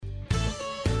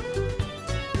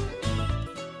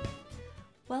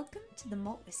to the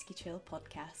Malt Whiskey Trail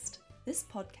podcast. This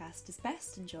podcast is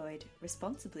best enjoyed,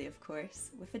 responsibly of course,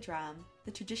 with a dram,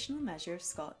 the traditional measure of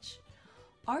Scotch.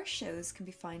 Our shows can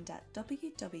be found at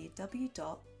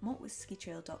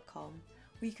www.maltwhiskeytrail.com,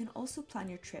 where you can also plan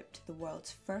your trip to the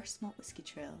world's first malt whiskey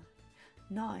trail.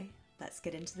 Now, let's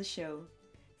get into the show.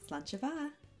 Sláinte.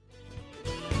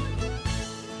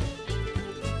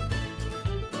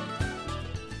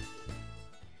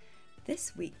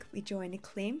 This week we join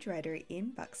acclaimed writer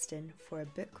Ian Buxton for a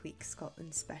Book Week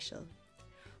Scotland special.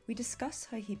 We discuss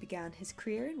how he began his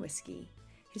career in whisky,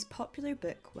 his popular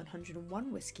book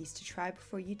 101 Whiskies to Try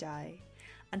Before You Die,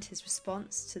 and his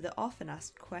response to the often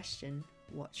asked question,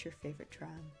 what's your favourite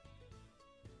dram?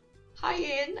 Hi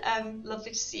Ian,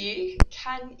 lovely to see you.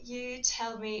 Can you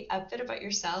tell me a bit about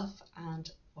yourself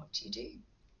and what do you do?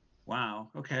 Wow,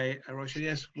 okay, Rocha,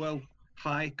 yes, well,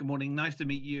 hi, good morning, nice to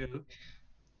meet you.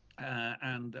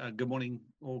 And good morning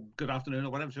or good afternoon or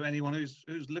whatever to anyone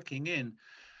who's looking in.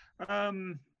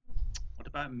 What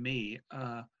about me?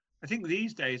 I think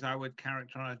these days I would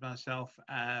characterize myself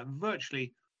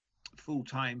virtually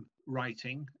full-time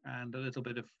writing and a little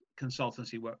bit of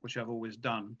consultancy work, which I've always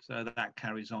done. So that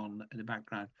carries on in the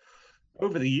background.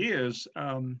 Over the years,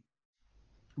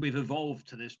 we've evolved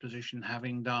to this position,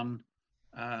 having done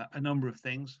a number of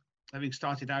things, having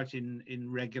started out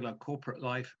in regular corporate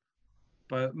life,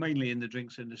 but mainly in the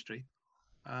drinks industry.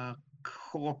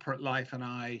 Corporate life and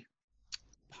I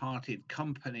parted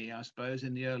company, I suppose,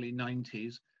 in the early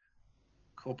 90s.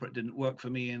 Corporate didn't work for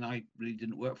me, and I really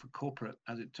didn't work for corporate,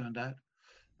 as it turned out.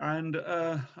 And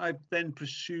I then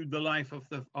pursued the life of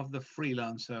the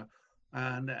freelancer.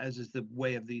 And as is the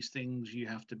way of these things, you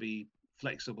have to be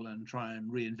flexible and try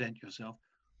and reinvent yourself.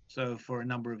 So for a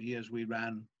number of years, we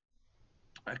ran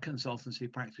a consultancy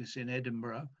practice in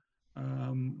Edinburgh,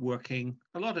 working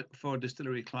a lot for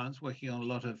distillery clients, working on a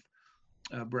lot of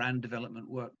brand development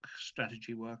work,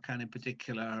 strategy work, and in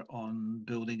particular on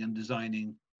building and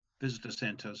designing visitor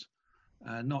centres,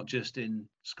 not just in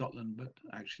Scotland, but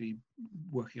actually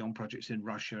working on projects in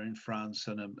Russia, in France,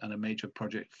 and a major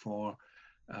project for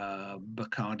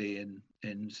Bacardi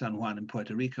in San Juan in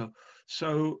Puerto Rico.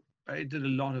 So I did a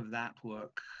lot of that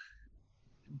work.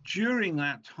 During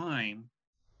that time,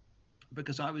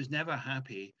 because I was never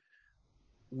happy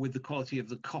with the quality of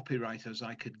the copywriters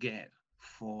I could get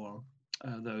for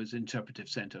those interpretive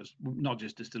centers, not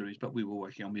just distilleries, but we were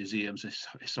working on museums,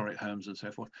 historic homes and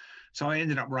so forth. So I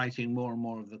ended up writing more and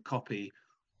more of the copy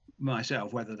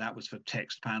myself, whether that was for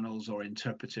text panels or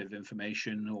interpretive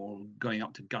information or going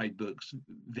up to guidebooks,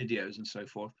 videos and so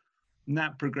forth. And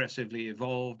that progressively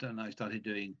evolved and I started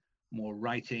doing more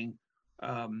writing.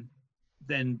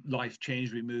 Then life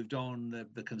changed, we moved on,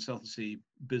 the consultancy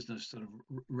business sort of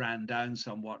ran down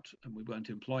somewhat and we weren't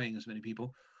employing as many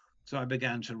people. So I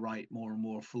began to write more and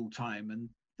more full time, and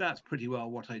that's pretty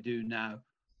well what I do now.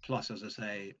 Plus, as I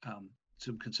say,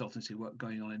 some consultancy work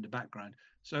going on in the background.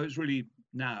 So it's really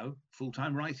now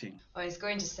full-time writing. I was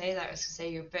going to say that. I was going to say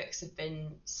your books have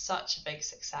been such a big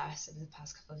success over the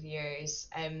past couple of years,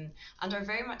 and are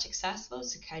very much accessible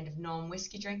to kind of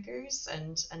non-whiskey drinkers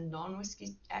and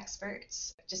non-whiskey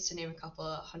experts. Just to name a couple,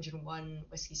 101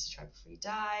 Whiskies to Try Before You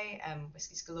Die,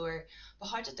 Whiskies Galore. But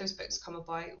how did those books come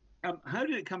about? How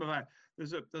did it come about?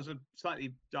 There's a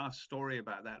slightly daft story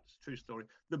about that. It's a true story.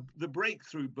 The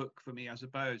breakthrough book for me, I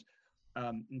suppose,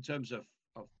 in terms of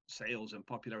sales and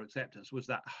popular acceptance, was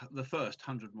that the first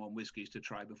 101 Whiskies to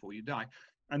Try Before You Die,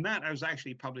 and that was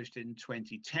actually published in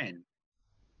 2010.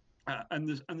 And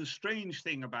the strange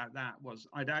thing about that was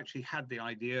I'd actually had the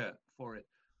idea for it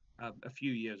a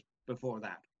few years before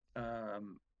that.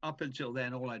 Up until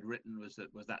then, all I'd written was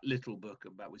that little book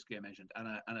about whiskey I mentioned,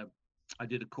 and I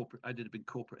did a big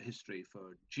corporate history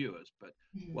for Dewars, but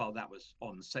while that was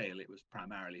on sale, it was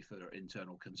primarily for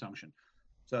internal consumption.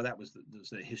 So that was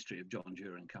the history of John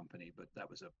Dewar and Company, but that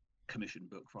was a commissioned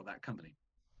book for that company.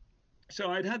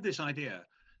 So I'd had this idea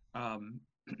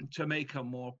to make a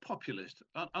more populist,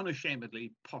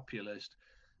 unashamedly populist,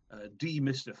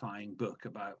 demystifying book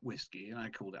about whiskey, and I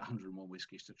called it 101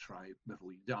 Whiskies to Try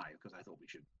Before You Die, because I thought we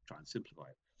should try and simplify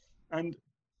it. And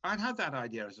I'd had that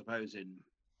idea, I suppose, in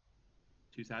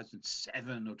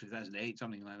 2007 or 2008,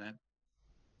 something like that.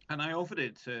 And I offered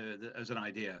it as an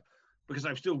idea, because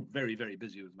I'm still very, very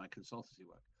busy with my consultancy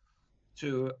work,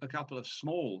 to a couple of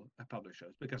small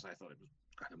publishers, because I thought it was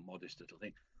kind of a modest little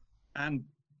thing. And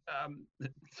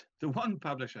the one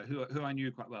publisher who I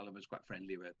knew quite well and was quite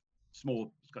friendly with,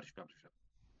 small Scottish publisher,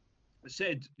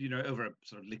 said, over a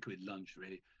sort of liquid lunch,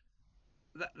 really,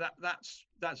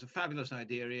 that's a fabulous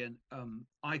idea, Ian.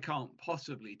 I can't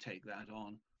possibly take that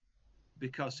on.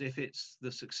 because if it's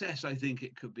the success I think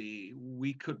it could be,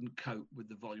 we couldn't cope with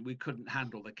the volume. We couldn't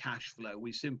handle the cash flow.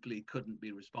 We simply couldn't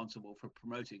be responsible for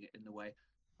promoting it in the way.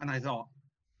 And I thought,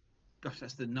 gosh,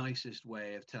 that's the nicest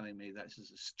way of telling me that's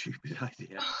a stupid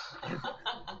idea.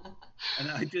 And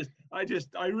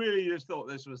I really just thought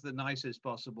this was the nicest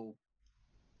possible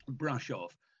brush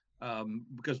off,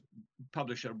 because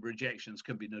publisher rejections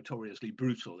can be notoriously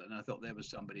brutal. And I thought there was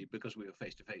somebody, because we were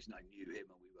face to face and I knew him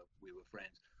and we were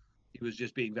friends, he was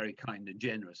just being very kind and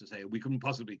generous to say we couldn't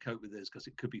possibly cope with this because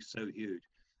it could be so huge.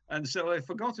 And so I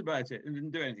forgot about it and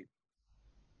didn't do anything.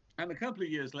 And a couple of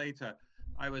years later,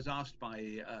 I was asked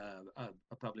by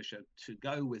a publisher to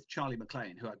go with Charlie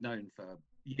MacLean, who I'd known for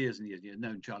years and years.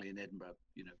 Known Charlie in Edinburgh,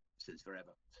 since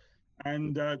forever.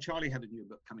 And Charlie had a new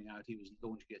book coming out. He was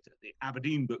launching it at the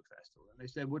Aberdeen Book Festival. And they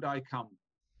said, would I come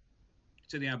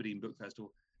to the Aberdeen Book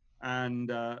Festival and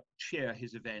chair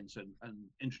his events and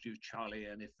introduce Charlie?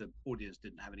 And if the audience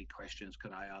didn't have any questions,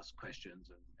 could I ask questions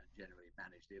and generally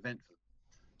manage the event for them?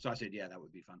 So I said, yeah, that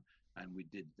would be fun. And we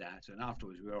did that. And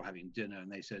afterwards, we were all having dinner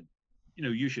and they said,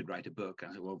 you should write a book.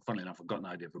 I said, well, funnily enough, I've got an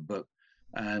idea for a book.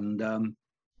 And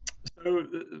so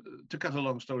to cut a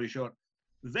long story short,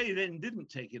 they then didn't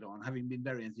take it on, having been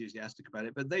very enthusiastic about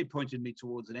it, but they pointed me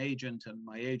towards an agent, and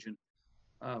my agent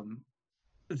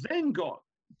then got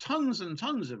tons and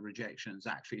tons of rejections,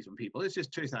 actually, from people. This is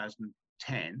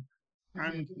 2010.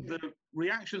 And the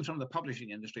reactions from the publishing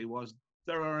industry was,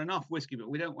 there are enough whiskey books.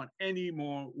 We don't want any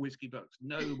more whiskey books.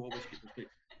 No more whiskey books.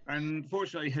 And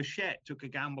fortunately, Hachette took a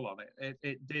gamble on it.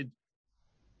 It did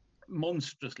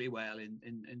monstrously well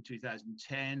in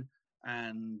 2010,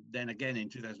 and then again in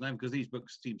 2011, because these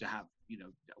books seem to have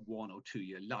 1 or 2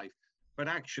 year life. But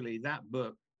actually, that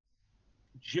book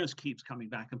just keeps coming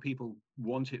back, and people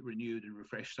want it renewed and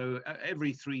refreshed. So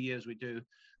every 3 years we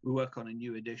work on a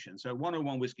new edition. So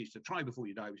 101 Whiskies to Try Before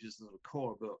You Die, which is the sort of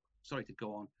core book. Sorry to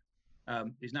go on.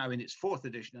 Is now in its 4th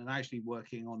edition and actually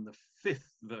working on the 5th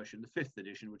version, the 5th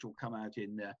edition, which will come out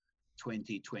in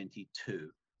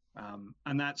 2022.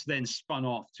 And that's then spun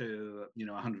off to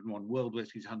 101 world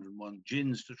whiskies, 101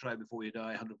 gins to try before you die,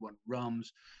 101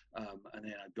 rums, and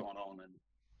then I've gone on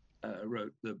and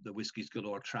wrote the Whiskies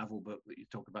Galore travel book that you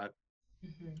talk about.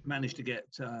 Managed to get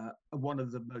one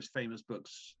of the most famous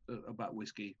books about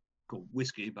whiskey, called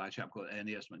Whiskey, by a chap called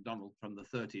N.E.S. MacDonald, from the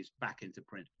 30s back into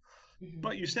print.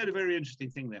 But you said a very interesting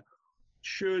thing there.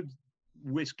 Should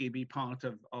whiskey be part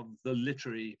of the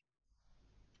literary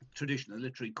tradition, the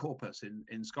literary corpus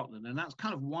in Scotland? And that's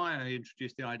kind of why I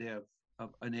introduced the idea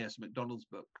of N.E.S. MacDonald's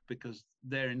book, because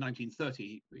there in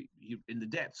 1930, in the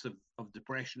depths of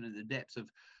depression, in the depths of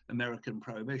American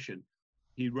prohibition,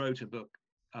 he wrote a book,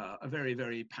 a very,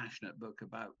 very passionate book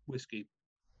about whiskey.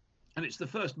 And it's the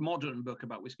first modern book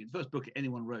about whiskey, the first book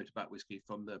anyone wrote about whiskey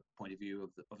from the point of view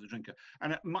of the drinker.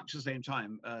 And at much the same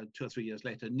time, 2 or 3 years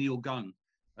later, Neil Gunn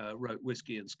wrote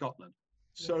Whiskey in Scotland.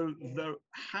 So there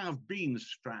have been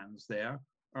strands there.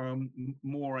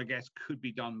 More, I guess, could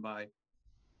be done by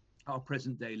our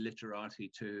present day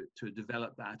literati to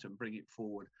develop that and bring it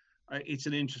forward. It's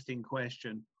an interesting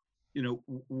question.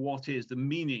 What is the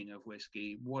meaning of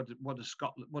whiskey? What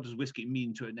does whiskey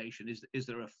mean to a nation? Is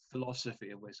there a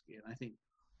philosophy of whiskey? And I think,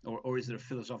 or is there a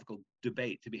philosophical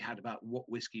debate to be had about what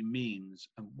whiskey means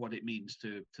and what it means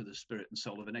to the spirit and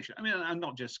soul of a nation? I mean, and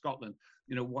not just Scotland.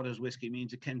 What does whiskey mean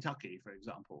to Kentucky, for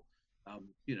example?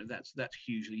 That's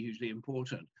hugely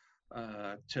important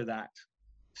to that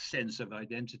sense of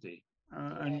identity.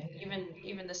 And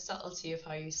even the subtlety of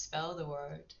how you spell the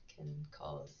word can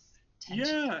cause tension.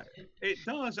 Yeah, it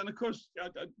does. And of course,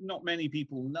 not many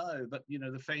people know, but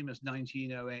the famous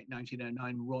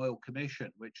 1908-1909 Royal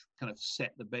Commission, which kind of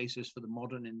set the basis for the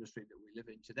modern industry that we live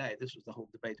in today. This was the whole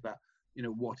debate about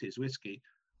what is whiskey.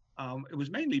 It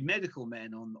was mainly medical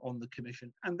men on the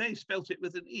commission, and they spelt it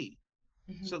with an E.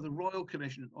 So the Royal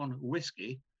Commission on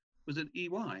Whiskey was an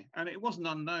EY, and it wasn't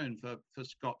unknown for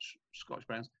Scotch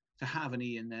brands to have an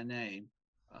E in their name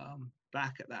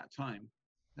back at that time.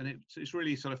 And it's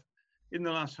really sort of, in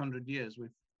the last 100 years,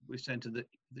 we've sent to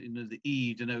the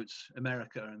E denotes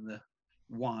America and the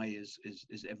Y is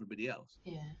everybody else.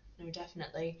 Yeah, no,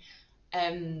 definitely.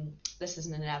 This is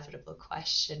an inevitable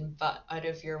question, but out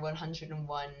of your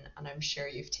 101, and I'm sure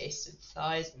you've tasted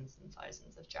thousands and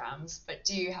thousands of drams, but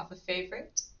do you have a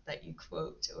favorite that you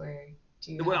quote, or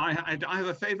do you? Well, I have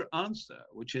a favorite answer,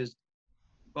 which is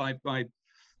my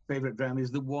favorite dram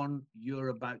is the one you're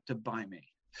about to buy me.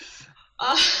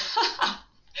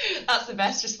 That's the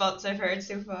best response I've heard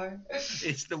so far.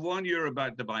 It's the one you're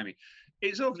about to buy me.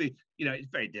 It's obviously, it's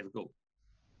very difficult.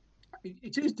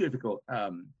 It is difficult.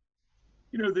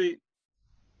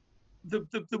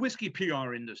 the whiskey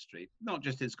PR industry, not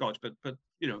just in Scotch, but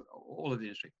all of the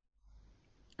industry,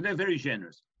 they're very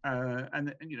generous.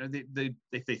 And they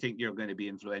if they think you're going to be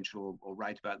influential or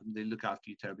write about them, they look after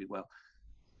you terribly well.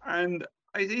 And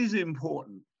it is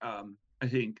important, I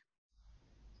think,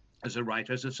 as a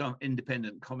writer, as some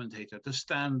independent commentator, to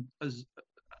stand as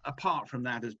apart from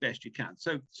that as best you can.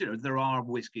 So there are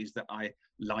whiskies that I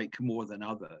like more than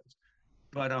others,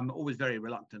 but I'm always very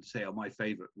reluctant to say, oh, my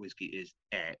favorite whiskey is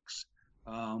X.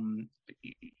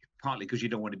 Partly because you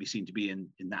don't want to be seen to be in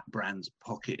that brand's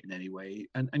pocket in any way,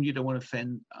 and you don't want to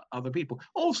offend other people.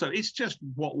 Also, it's just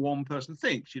what one person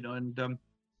thinks, and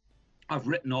I've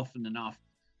written often enough,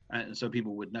 and so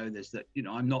people would know this, that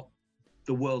I'm not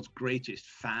the world's greatest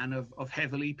fan of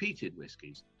heavily peated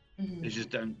whiskies. Mm-hmm.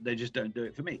 They just don't do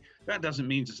it for me. That doesn't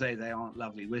mean to say they aren't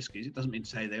lovely whiskies. It doesn't mean to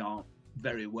say they aren't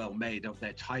very well made of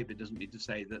their type. It doesn't mean to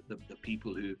say that the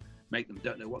people who make them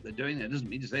don't know what they're doing. It doesn't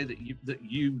mean to say that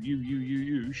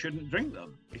you shouldn't drink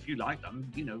them. If you like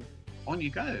them, on you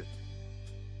go.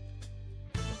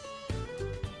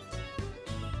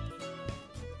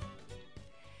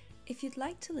 If you'd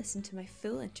like to listen to my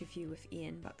full interview with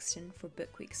Ian Buxton for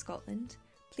Book Week Scotland,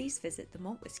 please visit the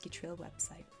MaltWhiskyTrail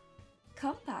website.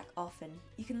 Come back often.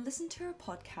 You can listen to our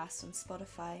podcast on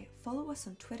Spotify, follow us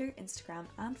on Twitter, Instagram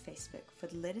and Facebook for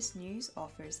the latest news,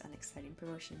 offers and exciting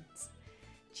promotions.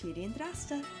 Cheery and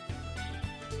Drasta!